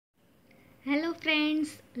Hello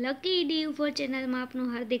friends, lucky ડી4 ચેનલમાં આપનું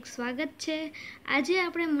હાર્દિક સ્વાગત છે. આજે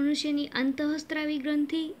આપણે મનુષ્યની અંતઃસ્ત્રાવી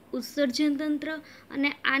ગ્રંથિ, ઉત્સર્જન તંત્ર અને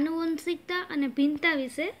આનુવંશિકતા અને ભિન્નતા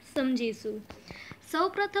વિશે સમજીશું.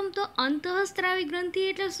 સૌપ્રથમ તો અંતઃસ્ત્રાવી ગ્રંથિ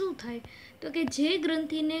એટલે શું થાય? તો કે જે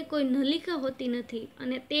ગ્રંથિને કોઈ નલિકા હોતી નથી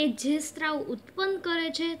અને તે જે સ્ત્રાવ ઉત્પન્ન કરે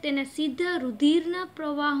છે તેને સીધા રુધિરના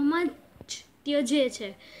પ્રવાહમાં જ ત્યજે છે,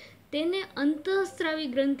 તેને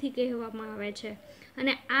અંતઃસ્ત્રાવી ગ્રંથિ કહેવામાં આવે છે.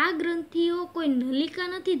 અને આ ગ્રંથિઓ કોઈ નલિકા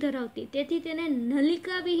નથી ધરાવતી, તેથી તેને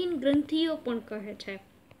નલિકાવિહીન ગ્રંથિઓ પણ કહે છે.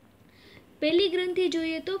 પહેલી ગ્રંથિ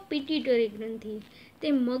જોઈએ તો પિટ્યુટરી ગ્રંથિ. તે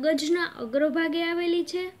મગજના અગ્રભાગે આવેલી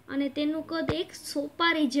છે અને તેનું કદ એક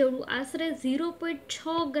સોપારી જેવડું આશરે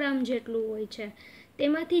 0.6 ગ્રામ જેટલું હોય છે.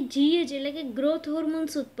 તેમાંથી જીએચ એટલે કે ગ્રોથ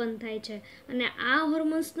હોર્મોન્સ ઉત્પન્ન થાય છે અને આ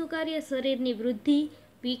હોર્મોન્સનું કાર્ય શરીરની વૃદ્ધિ,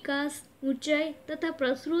 વિકાસ, ઊંચાઈ તથા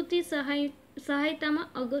પ્રસૃતિ સહાયતામાં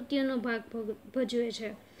અગત્યનો ભાગ ભજવે છે.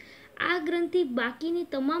 આ ગ્રંથિ બાકીની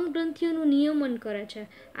તમામ ગ્રંથિઓનું નિયમન કરે છે.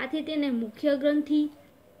 આથી તેને મુખ્ય ગ્રંથિ,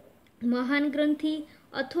 મહાન ગ્રંથિ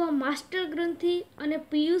અથવા માસ્ટર ગ્રંથિ અને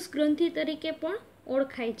પિયુષ ગ્રંથિ તરીકે પણ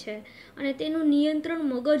ઓળખાય છે. અને તેનું નિયંત્રણ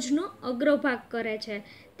મગજનો અગ્રભાગ કરે છે.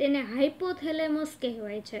 તેને હાઇપોથેલેમસ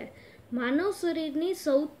કહેવાય છે. માનવ શરીરની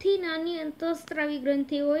સૌથી નાની અંતઃસ્ત્રાવી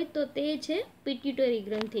ગ્રંથિ હોય તો તે છે પિટ્યુટરી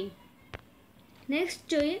ગ્રંથિ. નેક્સ્ટ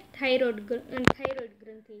જોઈએ થાઇરોઇડ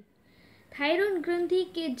ગ્રંથિ. થાઇરોઇડ ગ્રંથિ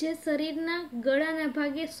કે જે શરીરના ગળાના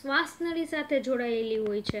ભાગે શ્વાસનળી સાથે જોડાયેલી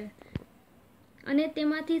હોય છે અને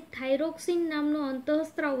તેમાંથી થાઇરોક્સિન નામનો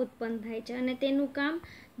અંતઃસ્ત્રાવ ઉત્પન્ન થાય છે અને તેનું કામ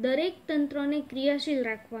દરેક તંત્રને ક્રિયાશીલ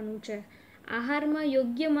રાખવાનું છે. આહારમાં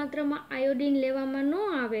યોગ્ય માત્રામાં આયોડિન લેવામાં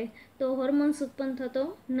ન આવે તો હોર્મોન્સ ઉત્પન્ન થતો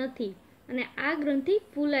નથી અને આ ગ્રંથિ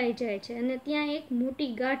ફૂલાઈ જાય છે અને ત્યાં એક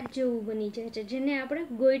મોટી ગાંઠ જેવું બની જાય છે, જેને આપણે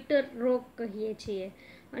ગોઈટર રોગ કહીએ છીએ.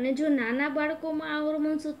 અને જો નાના બાળકોમાં આ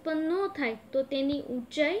હોર્મોન્સ ઉત્પન્ન ન થાય તો તેની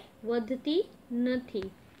ઊંચાઈ વધતી નથી.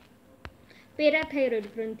 પેરાથાઇરોઇડ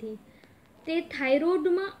ગ્રંથિ. તે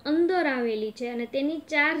થાઇરોઇડમાં અંદર આવેલી છે અને તેની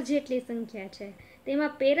 4 જેટલી સંખ્યા છે.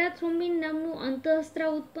 તેમાં પેરાથ્રોમ્બિન નામનું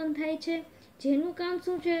અંતઃસ્ત્રાવ ઉત્પન્ન થાય છે, જેનું કામ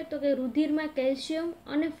શું છે તો કે રુધિરમાં કેલ્શિયમ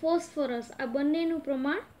અને ફોસ્ફરસ આ બંનેનું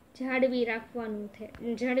પ્રમાણ જાળવી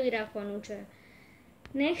રાખવાનું છે.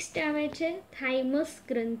 નેક્સ્ટ આવે છે થાઇમસ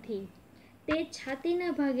ગ્રંથિ. તે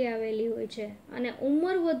છાતીના ભાગે આવેલી હોય છે અને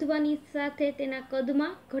ઉંમર વધવાની સાથે તેના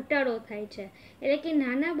કદમાં ઘટાડો થાય છે. એટલે કે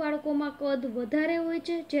નાના બાળકોમાં કદ વધારે હોય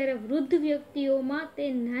છે, જ્યારે વૃદ્ધ વ્યક્તિઓમાં તે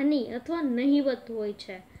નાની અથવા નહિવત હોય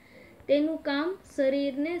છે. તેનું કામ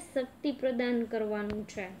શરીરને શક્તિ પ્રદાન કરવાનું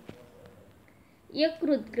છે.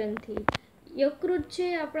 યકૃત ગ્રંથિ. યકૃત છે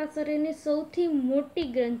આપણા શરીરની સૌથી મોટી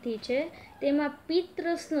ગ્રંથિ છે. તેમાં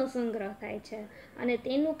પિત્તરસનો સંગ્રહ થાય છે અને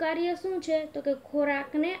તેનું કાર્ય શું છે તો કે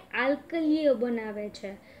ખોરાકને આલ્કલીય બનાવે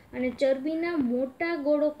છે અને ચરબીના મોટા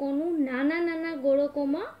ગોળકોનું નાના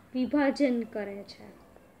ગોળકોમાં વિભાજન કરે છે.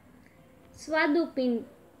 સ્વાદુપિંડ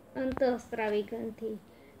અંતઃસ્ત્રાવી ગ્રંથિ.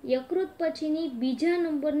 યકૃત પછીની બીજા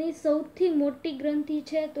નંબરની સૌથી મોટી ગ્રંથિ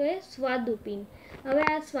છે તો એ સ્વાદુપિંડ. હવે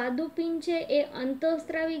આ સ્વાદુપિંડ છે એ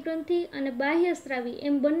અંતઃસ્ત્રાવી ગ્રંથિ અને બાહ્યસ્ત્રાવી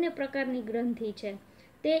એમ બંને પ્રકારની ગ્રંથિ છે.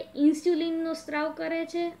 તે ઇન્સ્યુલિનનો સ્ત્રાવ કરે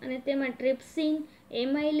છે અને તેમાં ટ્રિપ્સિન,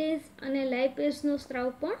 એમાઇલેઝ અને લાઇપેઝનો સ્ત્રાવ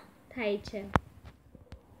પણ થાય છે.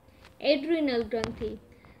 એડ્રિનલ ગ્રંથિ.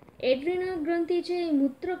 એડ્રિનલ ગ્રંથિ છે એ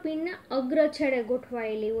મૂત્રપિંડના અગ્ર છેડે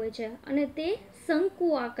ગોઠવાયેલી હોય છે અને તે શંકુ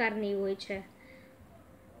આકારની હોય છે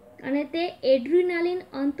અને તે એડ્રિનાલિન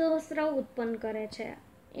અંતઃસ્ત્રાવ ઉત્પન્ન કરે છે.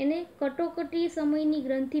 એને કટોકટી સમયની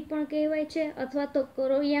ગ્રંથિ પણ કહેવાય છે અથવા તો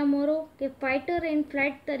કરોયામોરો કે ફાઇટર એન્ડ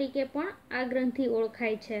ફ્લાઇટ તરીકે પણ આ ગ્રંથિ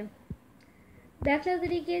ઓળખાય છે. દાખલા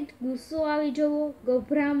તરીકે ગુસ્સો આવી જવો,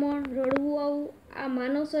 ગભરામણ, રડવું આવવું આ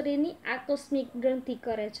માનવ શરીરની આકસ્મિક ગ્રંથિ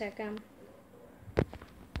કરે છે કામ.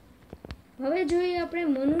 હવે જોઈએ આપણે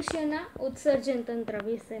મનુષ્યના ઉત્સર્જન તંત્ર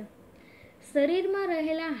વિશે. શરીરમાં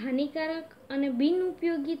રહેલા હાનિકારક અને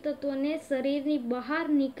બિનઉપયોગી તત્વોને શરીરની બહાર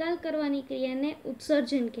નિકાલ કરવાની ક્રિયાને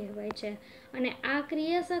ઉત્સર્જન કહેવાય છે અને આ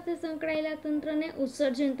ક્રિયા સાથે સંકળાયેલા તંત્રને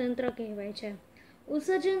ઉત્સર્જન તંત્ર કહેવાય છે.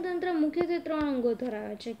 ઉત્સર્જન તંત્ર મુખ્યત્વે 3 અંગો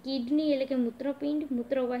ધરાવે છે: કિડની એટલે કે મૂત્રપિંડ,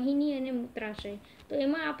 મૂત્રવાહિની અને મૂત્રાશય. તો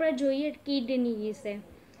એમાં આપણે જોઈએ કિડની વિશે.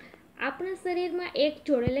 આપણા શરીરમાં એક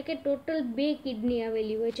જોડ એટલે કે ટોટલ 2 કિડની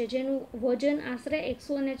આવેલી હોય છે, જેનું વજન આશરે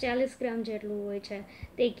 140 ગ્રામ જેટલું હોય છે.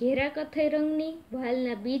 તે ઘેરા કથ્થઈ રંગની,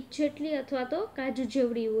 વાલના બીજ જેટલી અથવા તો કાજુ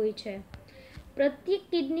જેવડી હોય છે. પ્રત્યેક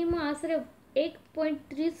કિડનીમાં આશરે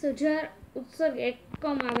 1.30,000 ઉત્સર્ગ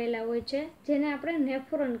એકમ આવેલા હોય છે, જેને આપણે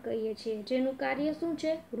નેફ્રોન કહીએ છીએ, જેનું કાર્ય શું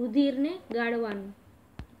છે રુધિરને ગાળવાનું.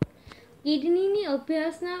 કિડનીની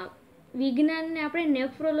અભ્યાસના વિજ્ઞાનને આપણે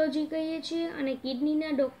નેફ્રોલોજી કહીએ છીએ અને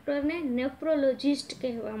કિડનીના ડૉક્ટરને નેફ્રોલોજિસ્ટ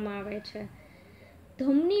કહેવામાં આવે છે.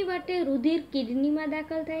 ધમની વાટે રુધિર કિડનીમાં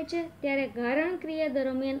દાખલ થાય છે ત્યારે ગારણ ક્રિયા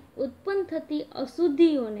દરમિયાન ઉત્પન્ન થતી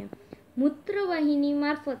અશુદ્ધિઓને મૂત્રવાહિની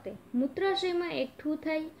મારફતે મૂત્રાશયમાં એકઠું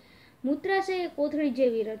થાય. મૂત્રાશય એ કોથળી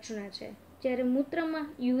જેવી રચના છે. જ્યારે મૂત્રમાં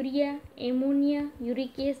યુરિયા, એમોનિયા,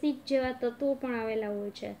 યુરિક એસિડ જેવા તત્વો પણ આવેલા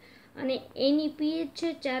હોય છે અને એની પીએચ છે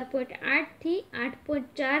 4.8 થી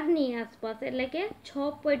 8.4ની આસપાસ, એટલે કે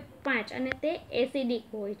 6.5, અને તે એસિડિક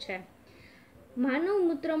હોય છે. માનવ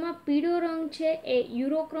મૂત્રમાં પીળો રંગ છે એ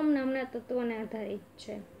યુરોક્રમ નામના તત્વને આધારિત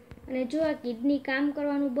છે. અને જો આ કિડની કામ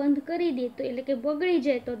કરવાનું બંધ કરી દે તો એટલે કે બગડી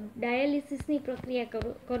જાય તો ડાયાલિસિસની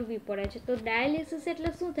પ્રક્રિયા કરવી પડે છે. તો ડાયાલિસિસ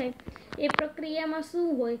એટલે શું થાય? એ પ્રક્રિયામાં શું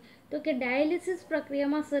હોય તો કે ડાયાલિસિસ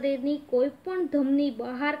પ્રક્રિયામાં શરીરની કોઈ પણ ધમની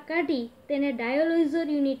બહાર કાઢી તેને ડાયાલાઇઝર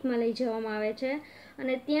યુનિટમાં લઈ જવામાં આવે છે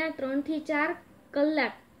અને ત્યાં 3 થી 4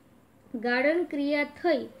 કલાક ગાળણ ક્રિયા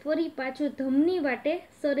થઈ ફરી પાછું ધમની વાટે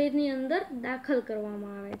શરીરની અંદર દાખલ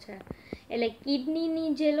કરવામાં આવે છે. એટલે કિડનીની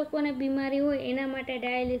જે લોકોને બીમારી હોય એના માટે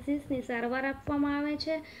ડાયાલિસિસની સારવાર આપવામાં આવે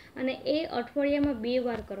છે અને એ અઠવાડિયામાં 2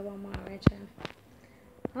 વાર કરવામાં આવે છે.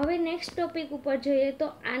 હવે નેક્સ્ટ ટોપિક ઉપર જોઈએ તો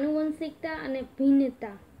આનુવંશિકતા અને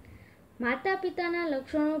ભિન્નતા. માતા પિતાના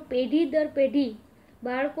લક્ષણો પેઢી દર પેઢી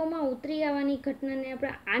બાળકોમાં ઉતરી આવવાની ઘટનાને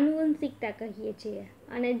આપણે આનુવંશિકતા કહીએ છીએ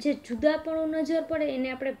અને જે જુદાપણું નજર પડે એને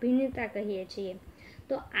આપણે ભિન્નતા કહીએ છીએ.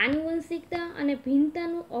 તો આનુવંશિકતા અને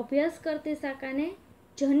ભિન્નતાનો અભ્યાસ કરતી શાખાને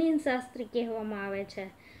જનીનશાસ્ત્રી કહેવામાં આવે છે.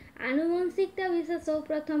 આનુવંશિકતા વિશે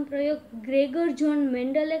સૌપ્રથમ પ્રયોગ ગ્રેગર જોન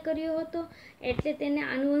મેન્ડલે કર્યો હતો, એટલે તેને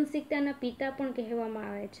આનુવંશિકતાના પિતા પણ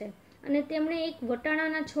કહેવામાં આવે છે. અને તેમણે એક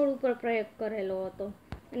વટાણાના છોડ ઉપર પ્રયોગ કરેલો હતો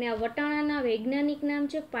અને આ વટાણાના વૈજ્ઞાનિક નામ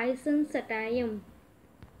છે પાયસન-સટાયમ.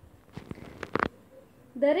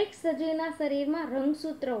 દરેક સજીવના શરીરમાં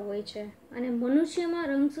રંગસૂત્ર હોય છે અને મનુષ્યમાં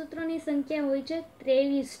રંગસૂત્રોની સંખ્યા હોય છે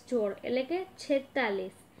 23 જોડ, એટલે કે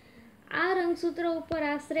 46. આ રંગસૂત્ર ઉપર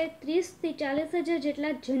આશરે 30 થી 40 હજાર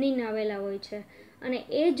જેટલા જનીન આવેલા હોય છે અને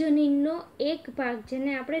એ જનીનનો એક ભાગ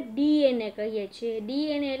જેને આપણે ડીએનએ કહીએ છીએ.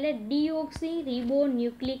 ડીએનએ એટલે ડીઓક્સી રિબો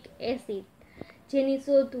ન્યુક્લિક એસિડ, જેની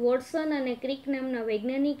શોધ વોટસન અને ક્રિક નામના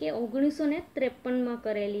વૈજ્ઞાનિકે 1953માં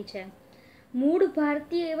કરેલી છે. મૂળ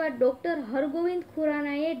ભારતીય એવા ડૉક્ટર હરગોવિંદ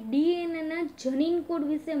ખુરાનાએ ડીએનએના જનીન કોડ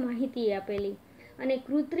વિશે માહિતી આપેલી અને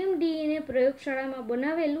કૃત્રિમ ડીએનએ પ્રયોગશાળામાં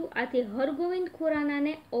બનાવેલું. આથી હરગોવિંદ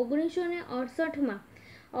ખુરાનાને 1968માં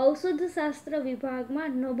ઔષધશાસ્ત્ર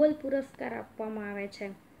વિભાગમાં નોબેલ પુરસ્કાર આપવામાં આવે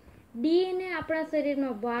છે. ડીએનએ આપણા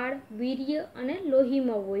શરીરમાં વાળ, વીર્ય અને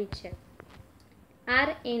લોહીમાં હોય છે.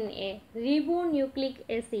 આરએનએ રિબોન્યુક્લિક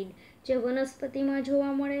એસિડ જે વનસ્પતિમાં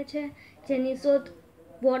જોવા મળે છે, જેની શોધ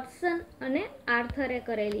વોટસન અને આર્થરે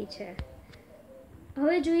કરેલી છે.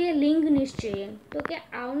 હવે જોઈએ લિંગ નિશ્ચયન. તો કે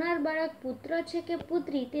આવનાર બાળક પુત્ર છે કે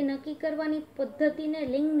પુત્રી તે નક્કી કરવાની પદ્ધતિને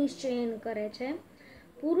લિંગ નિશ્ચયન કરે છે.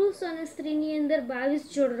 પુરુષ અને સ્ત્રીની અંદર 22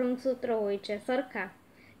 જોડ રંગસૂત્ર હોય છે સરખા,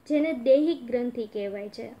 જેને દૈહિક ગ્રંથિ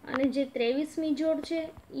કહેવાય છે, અને જે 23મી જોડ છે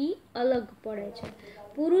એ અલગ પડે છે.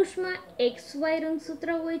 પુરુષમાં XY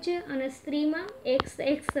રંગસૂત્ર હોય છે અને સ્ત્રીમાં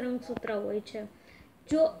XX રંગસૂત્ર હોય છે.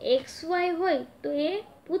 જો XY હોય તો એ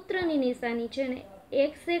પુત્રની નિશાની છે અને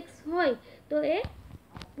XX હોય તો એ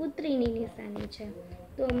પુત્રીની નિશાની છે.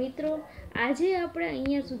 તો મિત્રો, આજે આપણે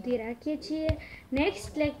અહીંયા સુધી રાખીએ છીએ.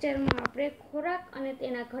 નેક્સ્ટ લેક્ચરમાં આપણે ખોરાક અને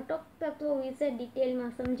તેના ઘટક તત્વો વિશે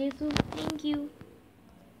ડિટેલમાં સમજીશું. Thank you.